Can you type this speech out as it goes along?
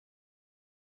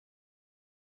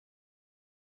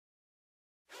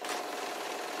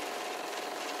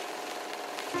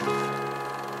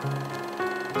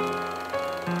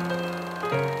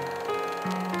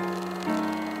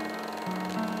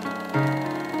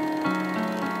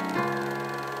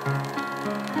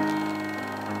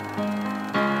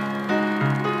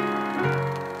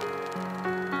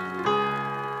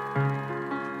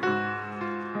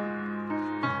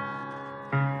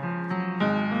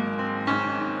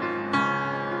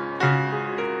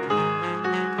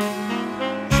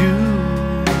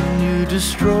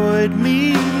destroyed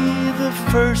me the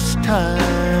first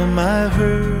time I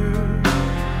heard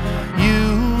you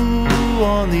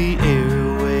on the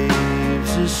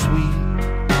airwaves, as sweet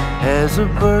as a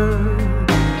bird.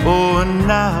 Oh, and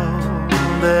now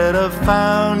that I've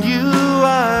found you,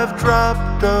 I've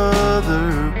dropped other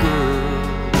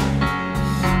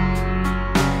girls.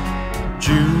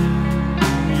 June,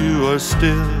 you are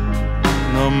still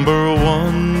number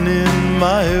one in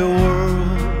my world.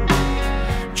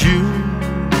 June,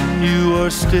 you are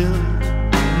still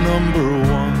number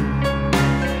one.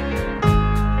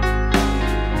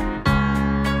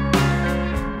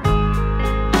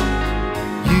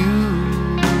 You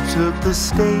took the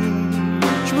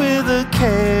stage with a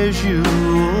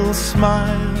casual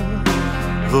smile,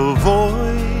 the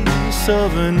voice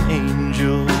of an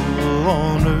angel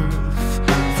on earth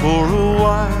for a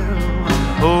while.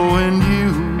 Oh, and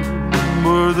you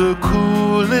were the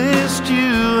coolest,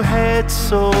 you had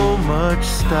so much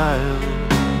style.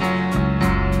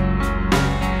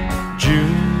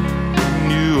 June,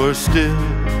 you are still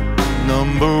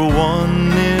number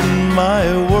one in my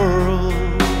world.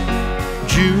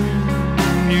 June,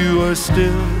 you are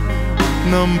still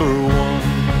number one.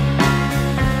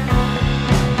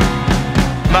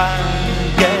 My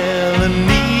gal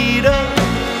Anita,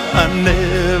 I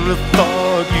never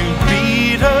thought you'd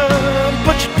beat her,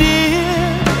 but you did.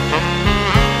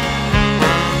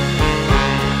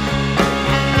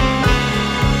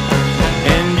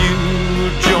 And you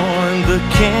joined the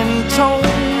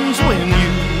Cantones when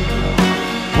you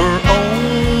were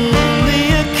only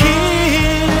a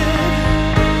kid.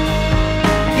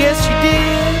 Yes, you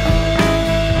did.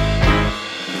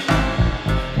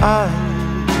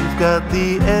 I've got the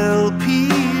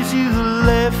LPs you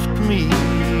left me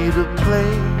to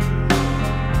play,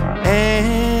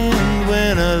 and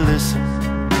when I listen,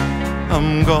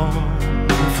 I'm gone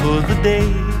for the day.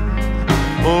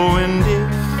 Oh, and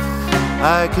if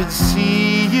I could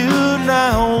see you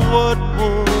now, what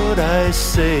would I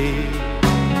say?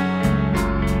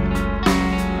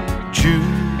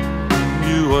 June,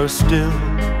 you are still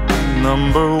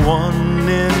number one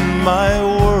in my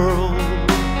world.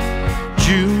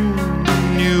 June,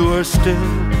 you are still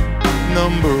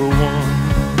number one.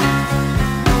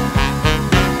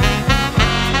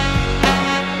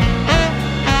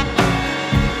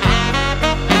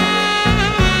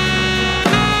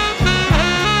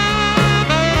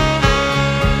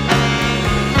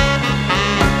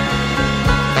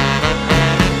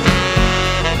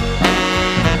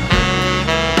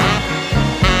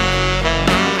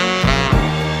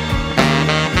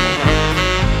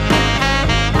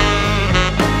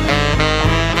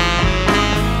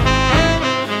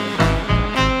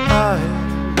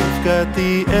 Got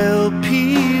the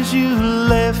LPs you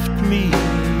left me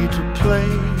to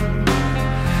play,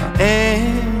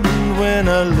 and when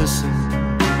I listen,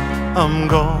 I'm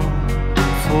gone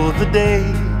for the day.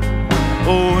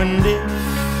 Oh, and if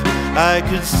I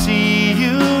could see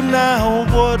you now,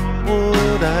 what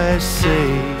would I say?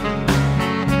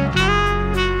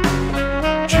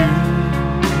 June,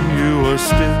 you are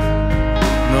still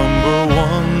number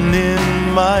one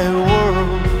in my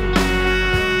world.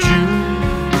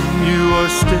 You are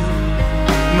still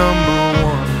number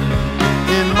one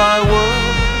in my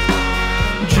world.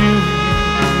 June,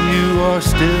 you are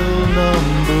still number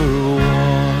one.